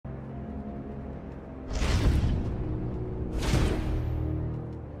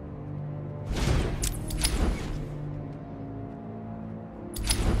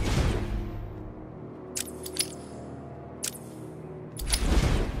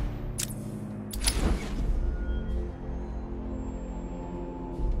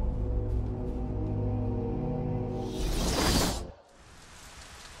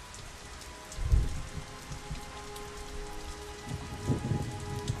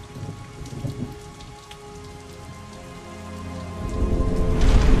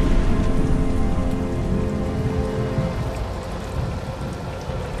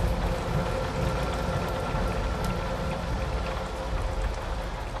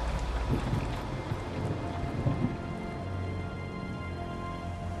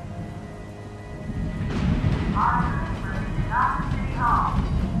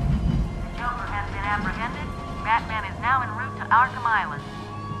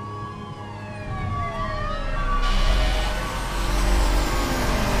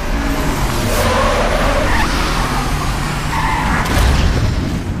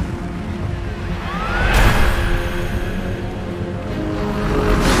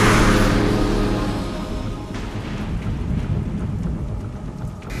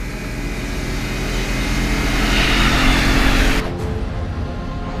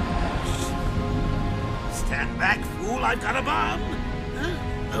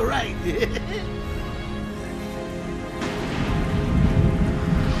right.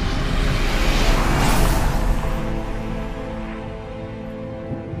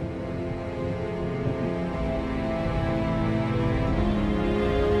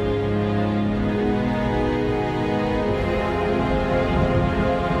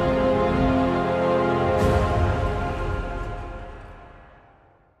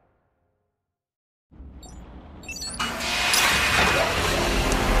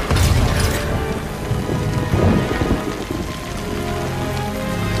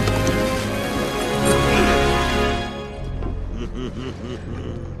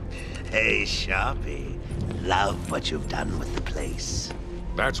 Hey, Sharpie. Love what you've done with the place.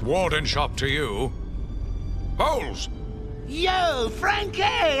 That's Warden Shop to you. Bowles! Yo, Frankie!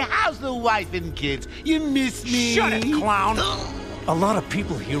 How's the wife and kids? You miss me? Shut it, clown! A lot of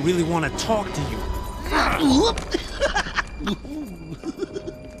people here really want to talk to you.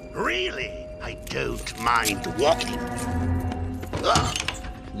 Really? I don't mind walking.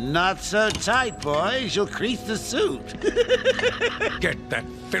 Not so tight, boys. You'll crease the suit. Get that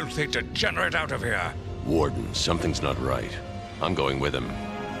filthy degenerate out of here! Warden, something's not right. I'm going with him.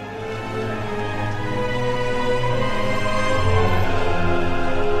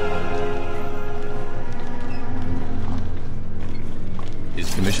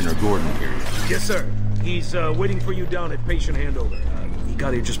 Is Commissioner Gordon here yet? Yes, sir. He's waiting for you down at patient handover. He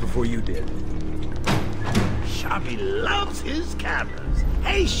got here just before you did. Sharpie loves his cameras.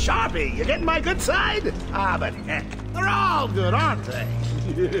 Hey, Sharpie, you getting my good side? Ah, but heck, they're all good, aren't they?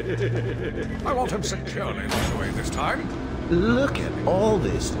 I want him securely locked away this time. Look at all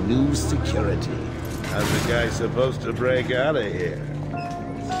this new security. How's the guy supposed to break out of here?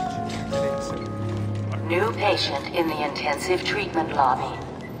 New patient in the intensive treatment lobby.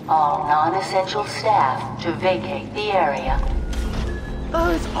 All non-essential staff to vacate the area. Oh,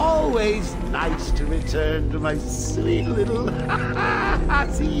 it's always nice to return to my sweet little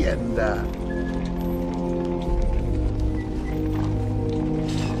hacienda.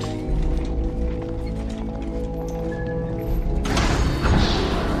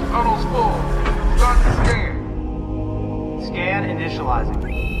 Tunnel's full. Start the scan. Scan initializing.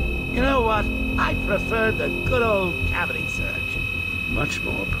 You know what? I prefer the good old cavity search. Much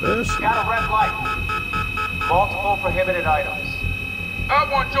more personal. Got a red light. Multiple prohibited items. I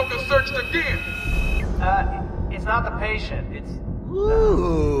want Joker searched again. It's not the patient. It's...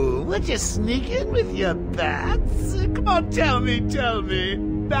 Ooh, would you sneak in with your bats? Come on, tell me.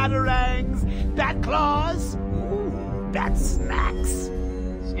 Batarangs, bat claws, ooh, bat snacks.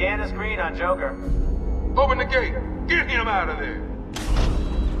 Scan is green on Joker. Open the gate. Get him out of there.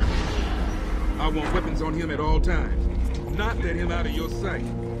 I want weapons on him at all times. Not let him out of your sight.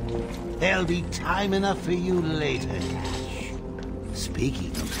 There'll be time enough for you later.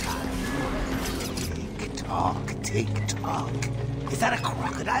 Speaking of time, tick tock. Is that a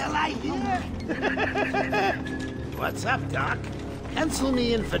crocodile I hear? What's up, Doc? Pencil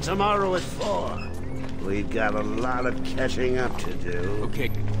me in for tomorrow at 4. We've got a lot of catching up to do.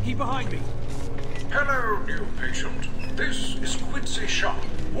 Okay, keep behind me. Hello, new patient. This is Quincy Sharp,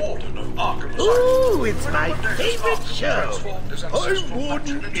 Warden of Arkham Asylum. Ooh, it's my favorite show. I'm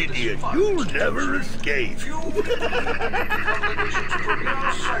Warden Idiot. You'll never escape.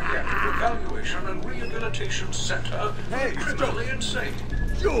 Psychiatric Evaluation and Rehabilitation Center. Hey, criminally insane.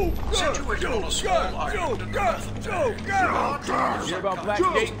 Situated on a small island in the north of town. Hear about Black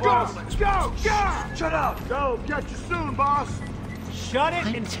Gate, boss? Go! Shut up! Go! Catch you soon, boss! Shut it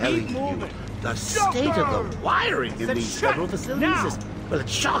I'm and telling keep moving. you, the state of the wiring in these federal facilities is, well,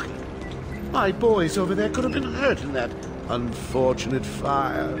 it's shocking. My boys over there could have been hurt in that unfortunate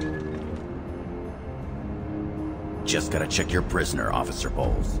fire. Just gotta check your prisoner, Officer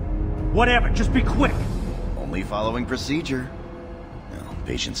Bowles. Whatever, just be quick. Only following procedure. Well,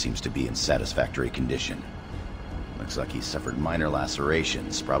 patient seems to be in satisfactory condition. Looks like he suffered minor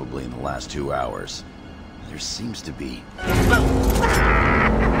lacerations, probably in the last 2 hours. There seems to be...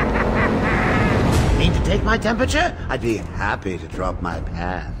 Need to take my temperature? I'd be happy to drop my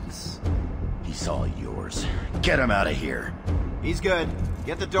pants. He's all yours. Get him out of here. He's good.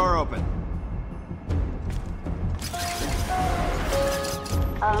 Get the door open.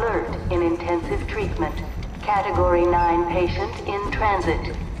 Alert in intensive treatment. Category 9 patient in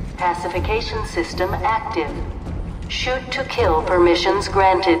transit. Pacification system active. Shoot to kill permissions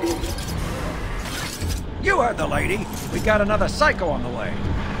granted. You heard the lady. We got another psycho on the way.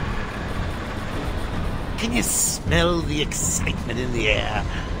 Can you smell the excitement in the air?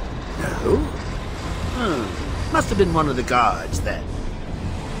 No? Must have been one of the guards then.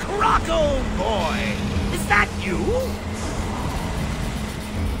 Croco boy! Is that you?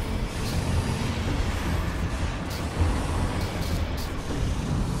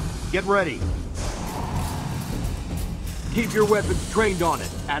 Get ready. Keep your weapons trained on it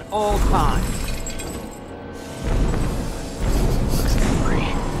at all times.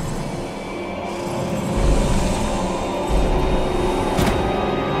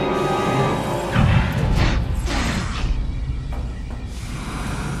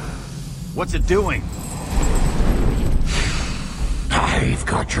 What's it doing? I've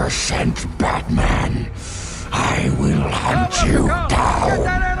got your scent, Batman. I will hunt you down. Get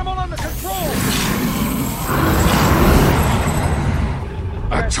that animal under control!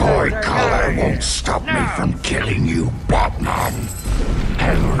 A toy collar won't stop me from killing you, Batman.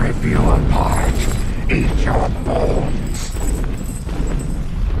 I'll rip you apart, eat your bones.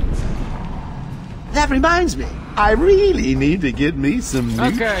 That reminds me, I really need to get me some new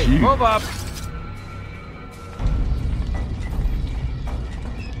Okay, shoes. move up.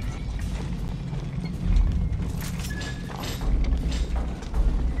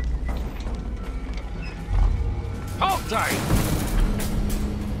 Hold tight.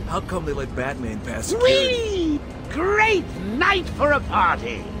 How come they let Batman pass security? Sweet! Great night for a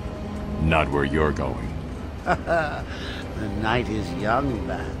party! Not where you're going. The night is young,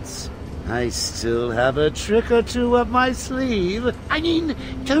 Bats. I still have a trick or two up my sleeve. I mean,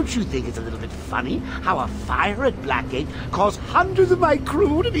 don't you think it's a little bit funny how a fire at Blackgate caused hundreds of my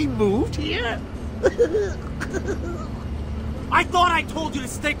crew to be moved here? I thought I told you to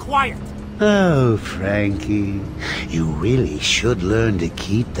stay quiet. Oh, Frankie, you really should learn to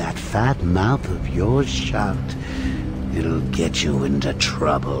keep that fat mouth of yours shut. It'll get you into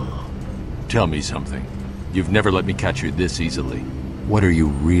trouble. Tell me something. You've never let me catch you this easily. What are you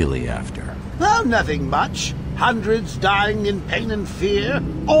really after? Oh, nothing much. Hundreds dying in pain and fear.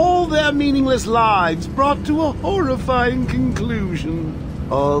 All their meaningless lives brought to a horrifying conclusion.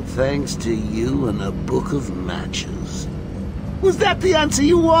 All thanks to you and a book of matches. Was that the answer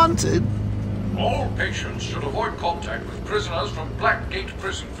you wanted? All patients should avoid contact with prisoners from Blackgate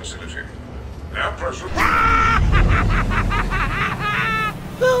Prison Facility. Their presence...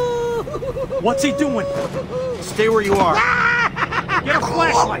 What's he doing? Stay where you are. Get a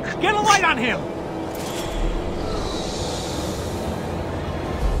flashlight! Get a light on him!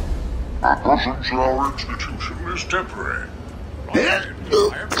 Admission to our institution is temporary.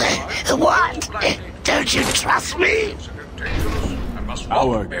 What? Don't you trust me?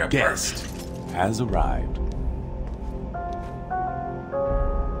 Our guest has arrived.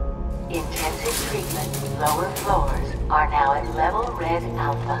 Intensive treatment. Lower floors are now at level red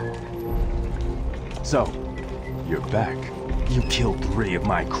alpha. So, you're back. You killed 3 of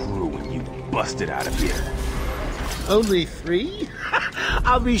my crew when you busted out of here. Only 3?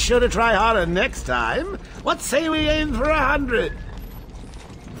 I'll be sure to try harder next time. What say we aim for 100?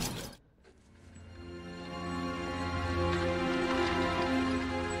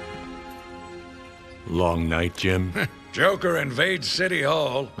 Long night, Jim? Joker invades City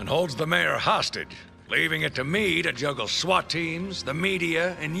Hall and holds the mayor hostage, leaving it to me to juggle SWAT teams, the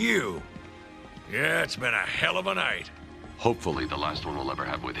media, and you. Yeah, it's been a hell of a night. Hopefully the last one we'll ever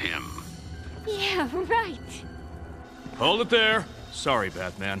have with him. Yeah, right. Hold it there. Sorry,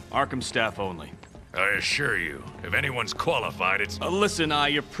 Batman. Arkham staff only. I assure you, if anyone's qualified, it's... Listen, I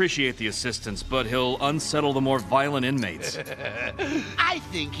appreciate the assistance, but he'll unsettle the more violent inmates. I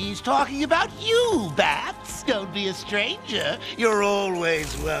think he's talking about you, Bats. Don't be a stranger. You're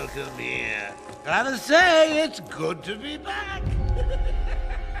always welcome here. Gotta say, it's good to be back.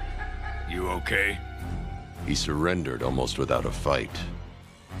 You okay? He surrendered almost without a fight.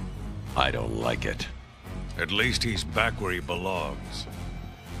 I don't like it. At least he's back where he belongs.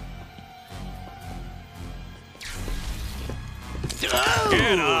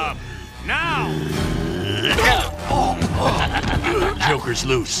 Get up! Now! Joker's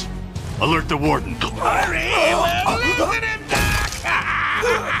loose. Alert the warden. Hurry! We're leaving him back!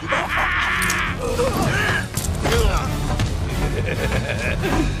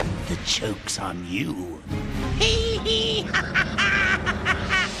 The joke's on you.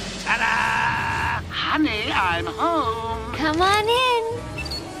 Ta-da! Honey, I'm home. Come on in.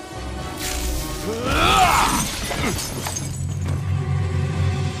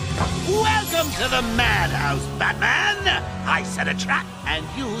 Welcome to the madhouse, Batman! I set a trap, and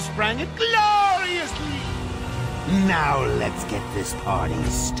you sprang it gloriously! Now let's get this party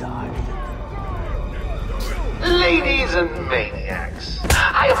started. Ladies and maniacs,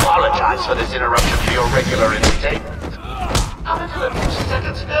 I apologize for this interruption to your regular entertainment. Up until a few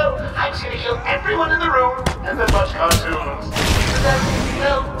seconds ago, I'd seen to kill everyone in the room, and then watch cartoons. But then,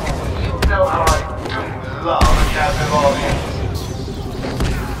 well, you know how I do love a captive audience.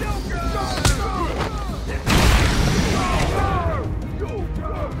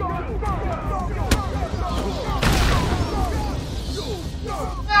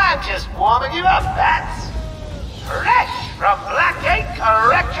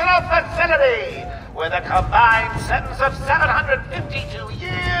 combined sentence of 752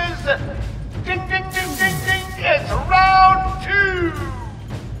 years. Ding, ding, ding, ding, ding. It's round 2.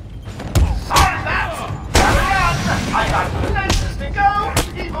 Sorry, Matt. Carry on. I got places to go.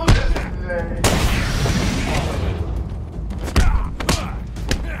 People just play.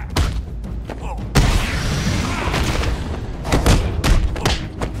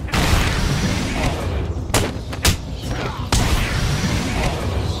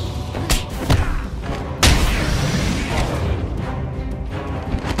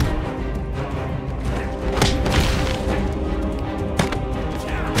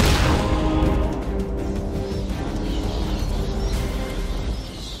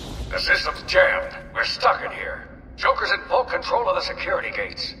 The system's jammed. We're stuck in here. Joker's in full control of the security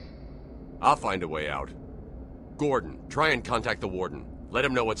gates. I'll find a way out. Gordon, try and contact the warden. Let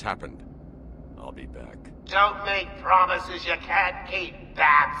him know what's happened. I'll be back. Don't make promises you can't keep,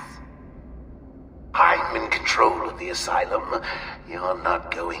 Bats. I'm in control of the asylum. You're not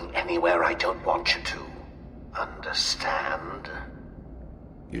going anywhere I don't want you to. Understand?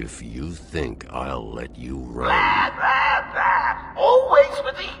 If you think I'll let you run... Blah, blah, blah. Always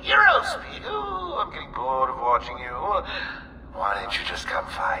with the hero speed. Ooh, I'm getting bored of watching you. Why don't you just come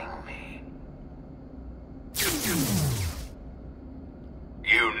find me?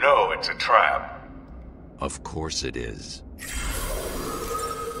 You know it's a trap. Of course it is.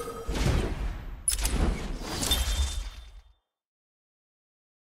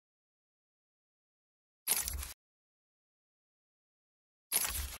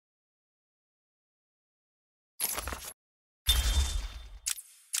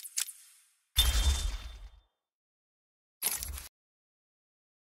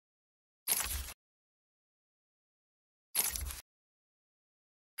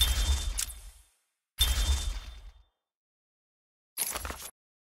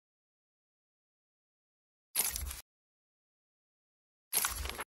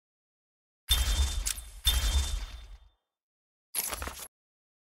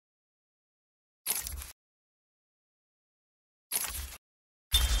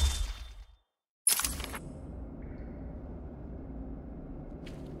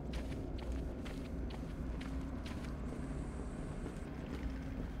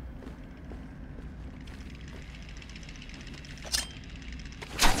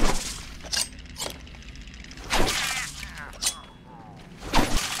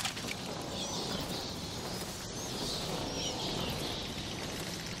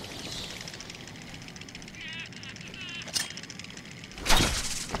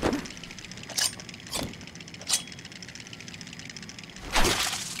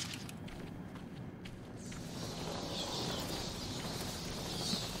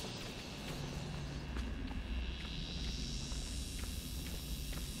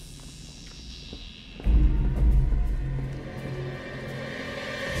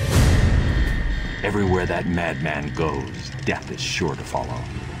 Everywhere that madman goes, death is sure to follow.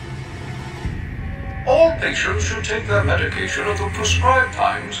 All patients should take their medication at the prescribed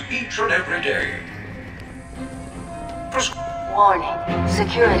times each and every day. Warning.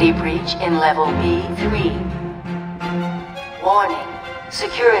 Security breach in level B3. Warning.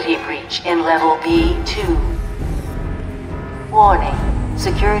 Security breach in level B2. Warning.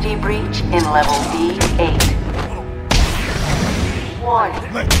 Security breach in level B8. Warning.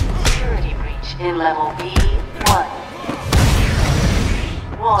 Security breach in level B1.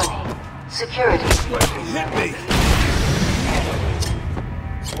 Warning. Security breach.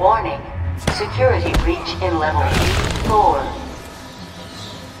 Warning. Security breach in level B4.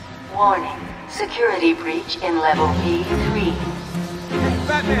 Warning. Security breach in level B3.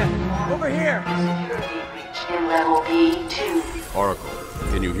 Batman! Over here! Security breach in level B2. Oracle,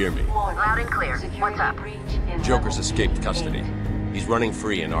 can you hear me? Loud and clear. What's up? Joker's escaped custody. He's running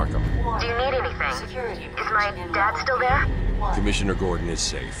free in Arkham. Do you need anything? Is my dad still there? Commissioner Gordon is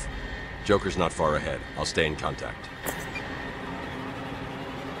safe. Joker's not far ahead. I'll stay in contact.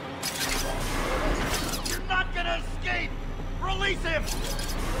 You're not gonna escape! Release him!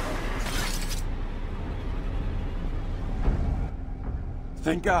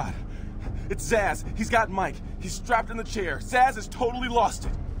 Thank God. It's Zsasz. He's got Mike. He's strapped in the chair. Zsasz has totally lost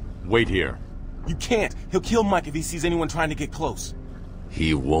it. Wait here. You can't. He'll kill Mike if he sees anyone trying to get close.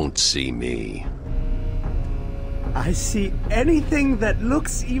 He won't see me. I see anything that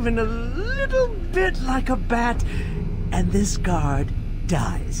looks even a little bit like a bat, and this guard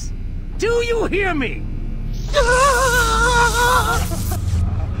dies. Do you hear me?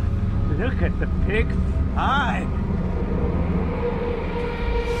 Look at the pig's eye.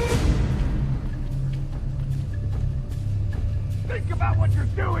 Think about what you're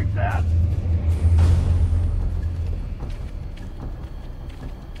doing, Zsasz!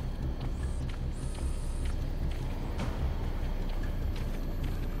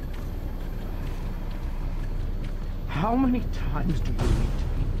 How many times do we need to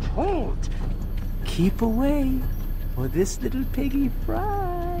be told? Keep away, or this little piggy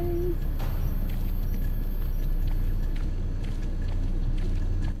fries.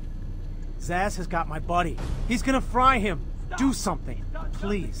 Zsasz has got my buddy. He's gonna fry him. Do something,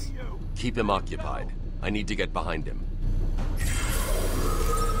 please. Keep him occupied. I need to get behind him.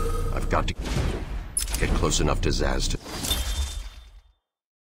 I've got to get close enough to Zsasz to...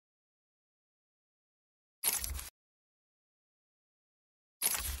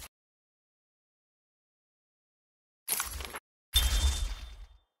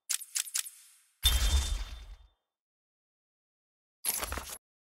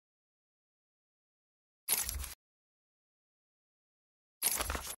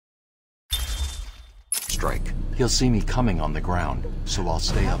 strike. He'll see me coming on the ground, so I'll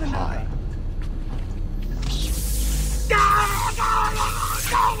stay up high.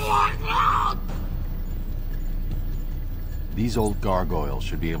 These old gargoyles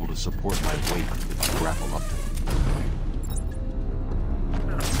should be able to support my weight if I grapple up to them.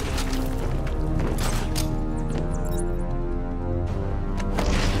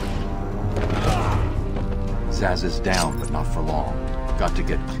 Zsasz is down, but not for long. Got to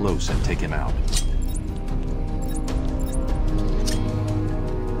get close and take him out.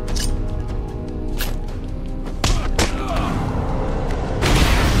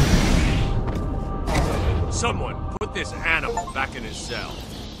 Someone put this animal back in his cell.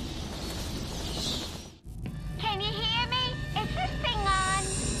 Can you hear me? Is this thing on?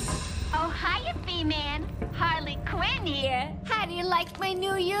 Oh, hiya, B-Man. Harley Quinn here. How do you like my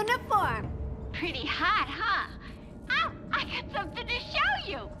new uniform? Pretty hot, huh? Oh, I got something to show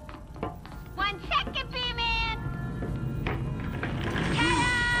you. 1 second, B-Man.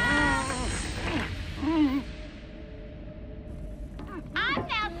 Ta-da! I'm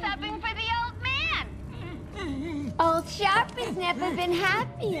now subbing for the old man. Old Sharp has never been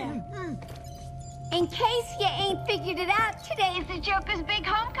happier. In case you ain't figured it out, today is the Joker's big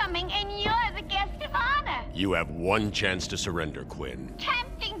homecoming, and you're the guest of honor. You have one chance to surrender, Quinn.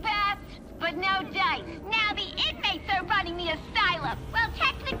 Tempting, Bats, but no dice. Now the inmates are running the asylum. Well,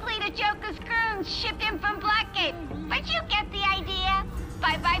 technically the Joker's goons shipped in from Blackgate, but you get the idea.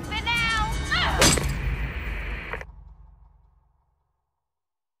 Bye-bye for now.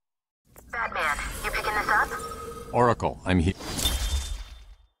 Batman, you picking this up? Oracle, I'm here.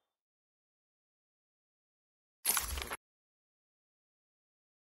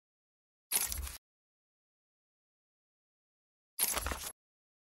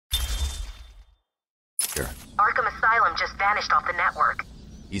 Arkham Asylum just vanished off the network.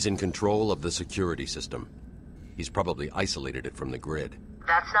 He's in control of the security system. He's probably isolated it from the grid.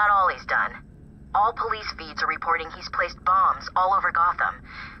 That's not all he's done. All police feeds are reporting he's placed bombs all over Gotham.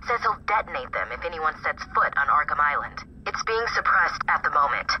 Says he'll detonate them if anyone sets foot on Arkham Island. It's being suppressed at the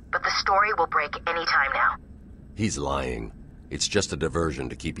moment, but the story will break any time now. He's lying. It's just a diversion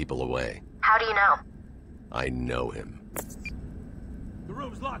to keep people away. How do you know? I know him. The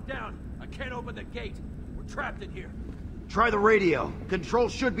room's locked down. I can't open the gate. We're trapped in here. Try the radio. Control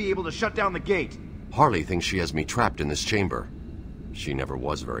should be able to shut down the gate. Harley thinks she has me trapped in this chamber. She never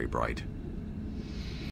was very bright.